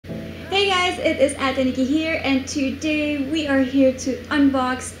guys, it is Ateniki here, and today we are here to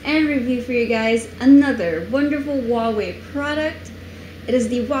unbox and review for you guys another wonderful Huawei product. It is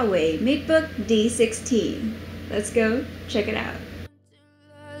the Huawei MateBook D16. Let's go check it out.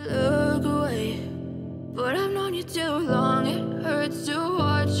 Look away, but I've known you too long. It hurts to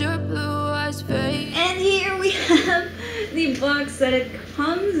watch your blue eyes fade. And here we have the box that it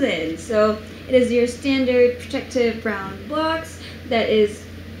comes in. So it is your standard protective brown box that is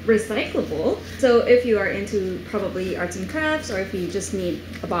recyclable. So if you are into probably arts and crafts, or if you just need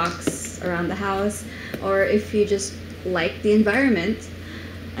a box around the house, or if you just like the environment,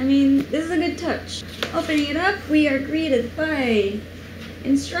 I mean, this is a good touch. Opening it up, we are greeted by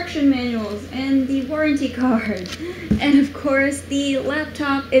instruction manuals and the warranty card, and of course the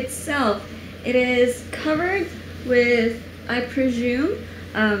laptop itself. It is covered with, I presume,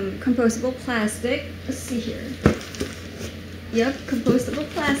 compostable plastic. Let's see here. Yep, compostable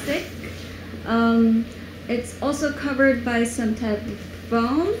plastic. It's also covered by some type of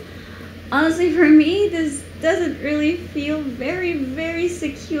foam. Honestly, for me, this doesn't really feel very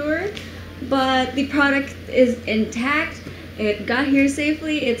secure, but the product is intact. It got here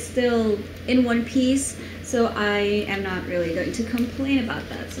safely. It's still in one piece, so I am not really going to complain about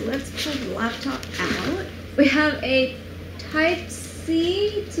that. So let's pull the laptop out. We have a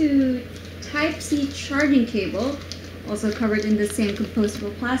Type-C to Type-C charging cable, also covered in the same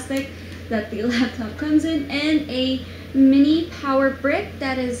compostable plastic that the laptop comes in, and a mini power brick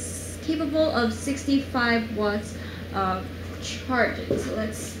that is capable of 65 watts of charging. So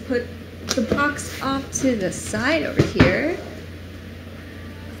let's put the box off to the side over here,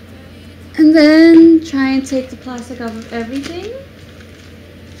 and then try and take the plastic off of everything.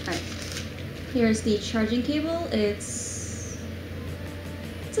 Alright, here's the charging cable. It's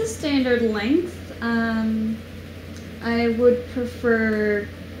a standard length. I would prefer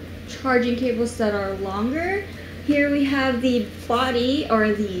charging cables that are longer. Here we have the body,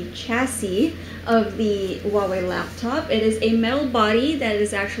 or the chassis, of the Huawei laptop. It is a metal body that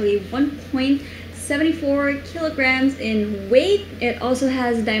is actually 1.74 kilograms in weight. It also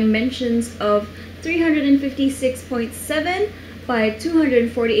has dimensions of 356.7 by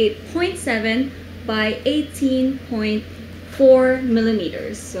 248.7 by 18.4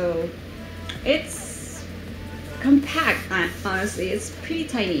 millimeters. So it's compact, honestly. It's pretty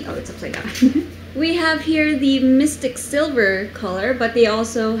tiny. Oh, it's upside down. We have here the Mystic Silver color, but they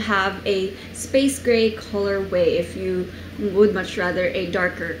also have a space gray colorway if you would much rather a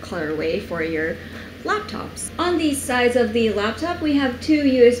darker colorway for your laptops. On the sides of the laptop, we have two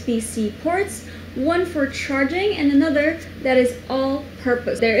USB-C ports, one for charging and another that is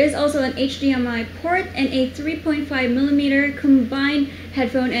all-purpose. There is also an HDMI port and a 3.5mm combined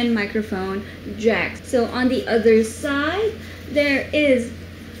headphone and microphone jack. So on the other side, there is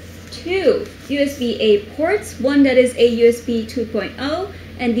two USB-A ports, one that is a USB 2.0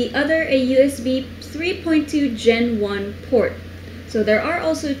 and the other a USB 3.2 Gen 1 port. So there are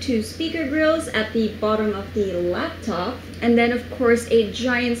also two speaker grills at the bottom of the laptop, and then of course a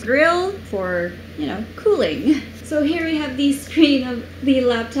giant grill for, you know, cooling. So here we have the screen of the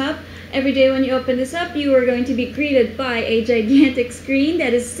laptop. Every day when you open this up, you are going to be greeted by a gigantic screen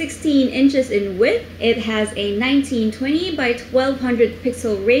that is 16 inches in width. It has a 1920 by 1200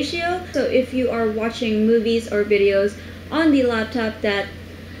 pixel ratio. So if you are watching movies or videos on the laptop, that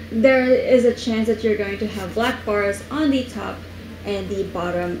there is a chance that you're going to have black bars on the top and the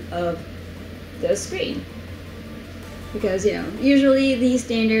bottom of the screen. Because, you know, usually the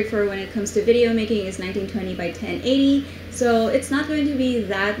standard for when it comes to video making is 1920 by 1080. So it's not going to be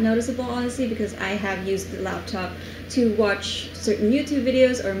that noticeable, honestly, because I have used the laptop to watch certain YouTube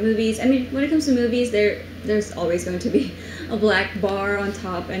videos or movies. I mean, when it comes to movies, there's always going to be a black bar on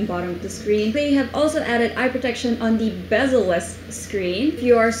top and bottom of the screen. They have also added eye protection on the bezel-less screen. If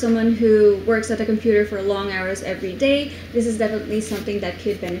you are someone who works at a computer for long hours every day, this is definitely something that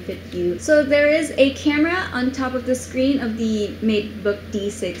could benefit you. So there is a camera on top of the screen of the MateBook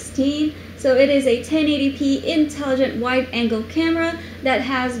D16. So it is a 1080p intelligent wide-angle camera that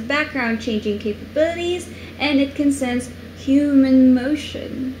has background changing capabilities, and it can sense human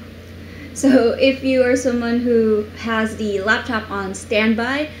motion. So if you are someone who has the laptop on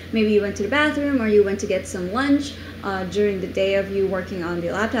standby, maybe you went to the bathroom or you went to get some lunch during the day of you working on the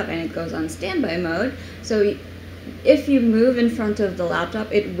laptop, and it goes on standby mode. So if you move in front of the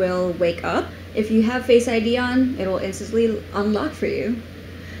laptop, it will wake up. If you have Face ID on, it will instantly unlock for you.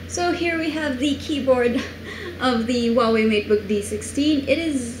 So here we have the keyboard of the Huawei MateBook D16. It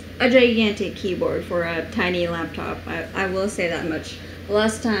is a gigantic keyboard for a tiny laptop. I will say that much.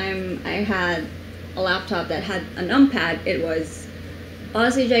 Last time I had a laptop that had a numpad, it was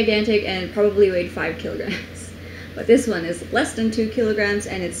honestly gigantic and probably weighed 5 kilograms. But this one is less than 2 kilograms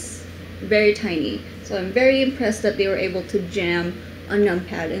and it's very tiny. So I'm very impressed that they were able to jam a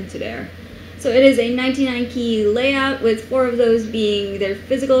numpad into there. So it is a 99 key layout with 4 of those being their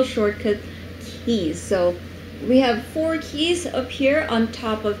physical shortcut keys. So we have 4 keys up here on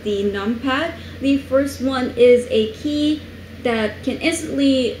top of the numpad. The first one is a key that can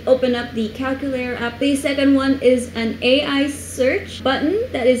instantly open up the calculator app. The second one is an AI search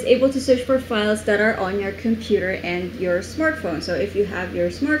button that is able to search for files that are on your computer and your smartphone. So if you have your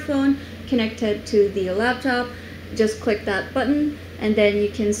smartphone connected to the laptop, just click that button and then you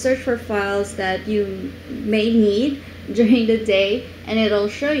can search for files that you may need during the day, and it'll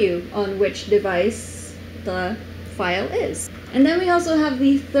show you on which device the file is. And then we also have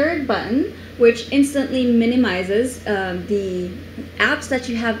the third button, which instantly minimizes the apps that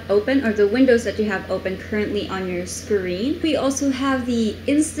you have open or the windows that you have open currently on your screen. We also have the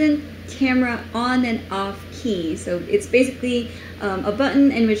instant camera on and off key. So it's basically a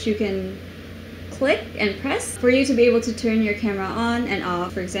button in which you can click and press for you to be able to turn your camera on and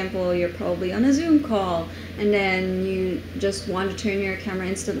off. For example, you're probably on a Zoom call and then you just want to turn your camera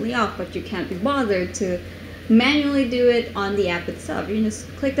instantly off, but you can't be bothered to manually do it on the app itself. You just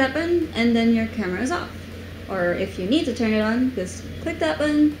click that button and then your camera is off. Or if you need to turn it on, just click that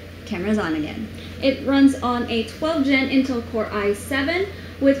button, camera's on again. It runs on a 12th gen Intel Core i7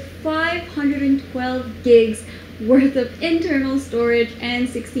 with 512 gigs worth of internal storage and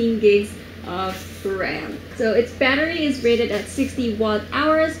 16 gigs of RAM. So its battery is rated at 60 watt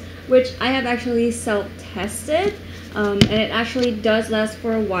hours, which I have actually self-tested, and it actually does last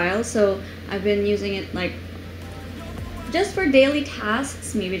for a while. So I've been using it like just for daily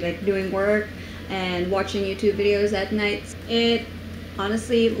tasks, maybe like doing work and watching YouTube videos at night. It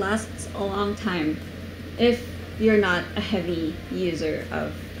honestly lasts a long time if you're not a heavy user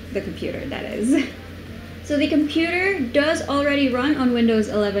of the computer, that is. So the computer does already run on Windows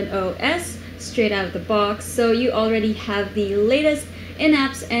 11 OS straight out of the box, so you already have the latest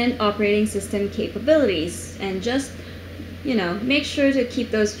in-apps and operating system capabilities, and just, you know, make sure to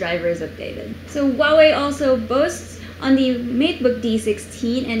keep those drivers updated. So Huawei also boasts on the MateBook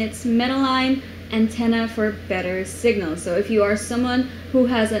D16 and its Metaline antenna for better signal. So if you are someone who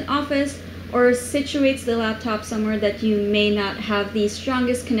has an office or situates the laptop somewhere that you may not have the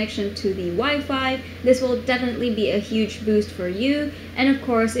strongest connection to the Wi-Fi, this will definitely be a huge boost for you. And of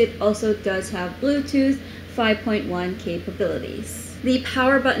course, it also does have Bluetooth 5.1 capabilities. The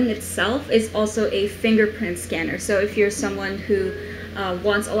power button itself is also a fingerprint scanner. So if you're someone who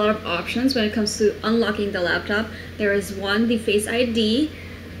wants a lot of options when it comes to unlocking the laptop, there is 1, the Face ID,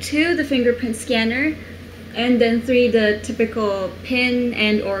 2, the fingerprint scanner, and then 3, the typical PIN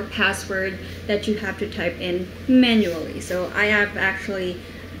and or password that you have to type in manually. So I have actually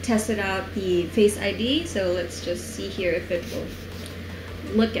tested out the Face ID, so let's just see here if it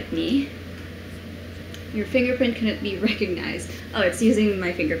will look at me. Your fingerprint cannot be recognized. Oh, it's using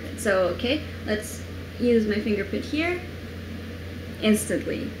my fingerprint. So okay, let's use my fingerprint here.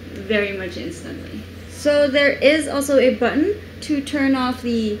 Instantly, very much instantly. So there is also a button to turn off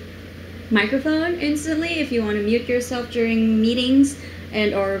the microphone instantly if you want to mute yourself during meetings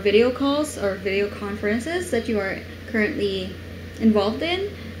and or video calls or video conferences that you are currently involved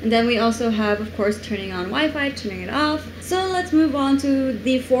in. And then we also have, of course, turning on Wi-Fi, turning it off. So let's move on to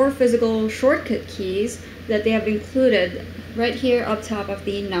the 4 physical shortcut keys that they have included right here up top of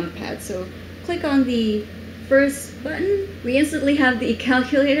the numpad. So click on the first button. We instantly have the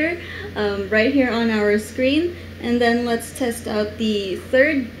calculator right here on our screen. And then let's test out the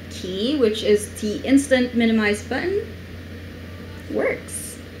third key, which is the instant minimize button.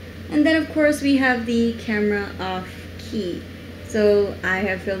 Works. And then of course we have the camera off key. So I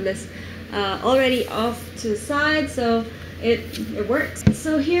have filmed this already off to the side, so it works.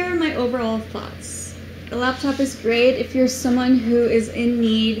 So here are my overall thoughts. The laptop is great if you're someone who is in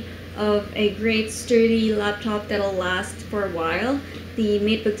need of a great sturdy laptop that'll last for a while. The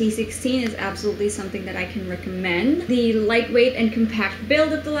MateBook D16 is absolutely something that I can recommend. The lightweight and compact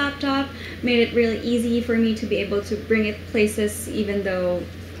build of the laptop made it really easy for me to be able to bring it places even though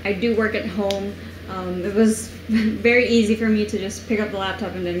I do work at home. It was very easy for me to just pick up the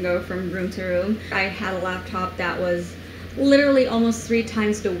laptop and then go from room to room. I had a laptop that was literally almost 3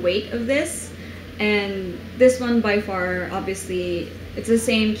 times the weight of this, and this one by far, obviously, it's the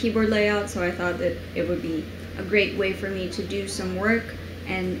same keyboard layout, so I thought that it would be a great way for me to do some work,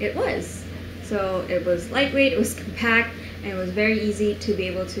 and it was. So it was lightweight, it was compact, and it was very easy to be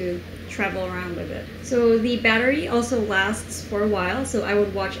able to travel around with it. So the battery also lasts for a while, so I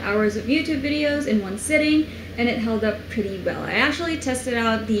would watch hours of YouTube videos in one sitting, and it held up pretty well. I actually tested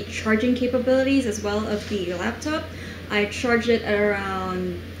out the charging capabilities as well of the laptop. I charged it at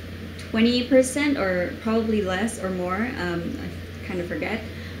around 20% or probably less or more. I kind of forget.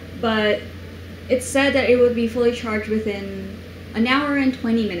 But it said that it would be fully charged within an hour and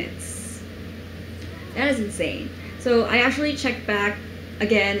 20 minutes. That is insane. So I actually checked back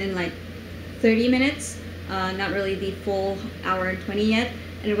again in like 30 minutes, not really the full hour and 20 yet,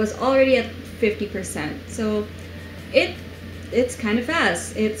 and it was already at 50%. So it's kind of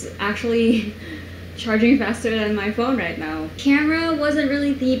fast. It's actually charging faster than my phone right now. Camera wasn't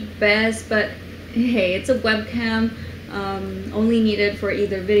really the best, but hey, it's a webcam. Only needed for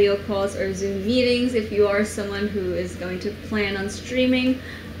either video calls or Zoom meetings. If you are someone who is going to plan on streaming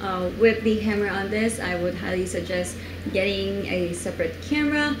with the camera on this, I would highly suggest getting a separate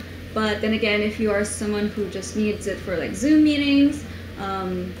camera. But then again, if you are someone who just needs it for like Zoom meetings,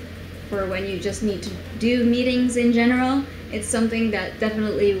 for when you just need to do meetings in general, it's something that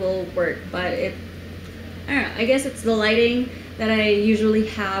definitely will work. But I don't know, I guess it's the lighting that I usually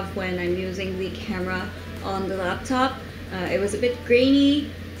have when I'm using the camera on the laptop. It was a bit grainy,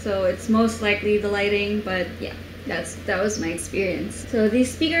 so it's most likely the lighting, but yeah, that was my experience. So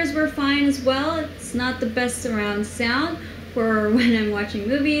these speakers were fine as well. It's not the best surround sound for when I'm watching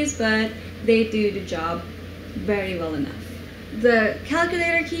movies, but they do the job very well enough. The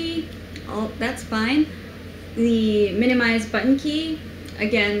calculator key, that's fine. The minimize button key,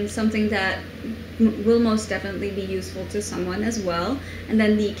 again, something that will most definitely be useful to someone as well. And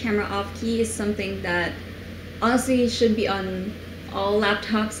then the camera off key is something that honestly should be on all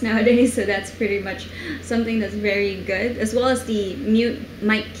laptops nowadays, so that's pretty much something that's very good, as well as the mute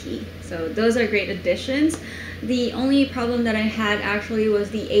mic key. So those are great additions. The only problem that I had actually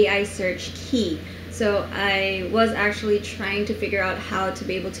was the AI search key. So I was actually trying to figure out how to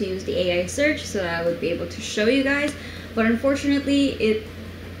be able to use the AI search so that I would be able to show you guys, but unfortunately it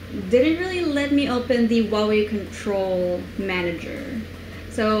didn't really let me open the Huawei control manager.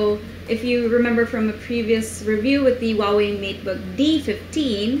 So if you remember from a previous review with the Huawei MateBook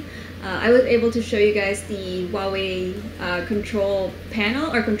D16, I was able to show you guys the Huawei control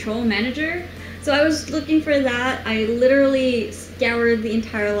panel or control manager. So I was looking for that. I literally scoured the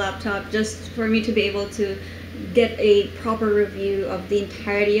entire laptop just for me to be able to get a proper review of the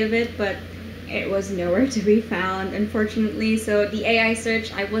entirety of it, but it was nowhere to be found, unfortunately. So the AI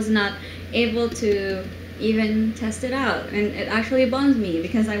search, I was not able to even test it out, and it actually bums me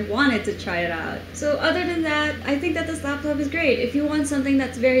because I wanted to try it out. So other than that, I think that this laptop is great. If you want something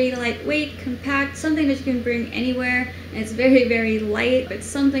that's very lightweight, compact, something that you can bring anywhere, and it's very, very light, it's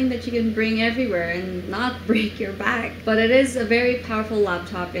something that you can bring everywhere and not break your back. But it is a very powerful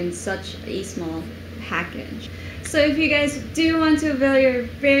laptop in such a small package. So if you guys do want to avail your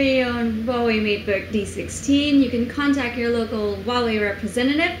very own Huawei MateBook D16, you can contact your local Huawei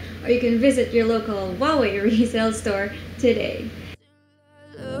representative, or you can visit your local Huawei resale store today.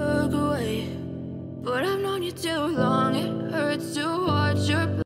 Look away, but I've known you too long. It hurts to watch your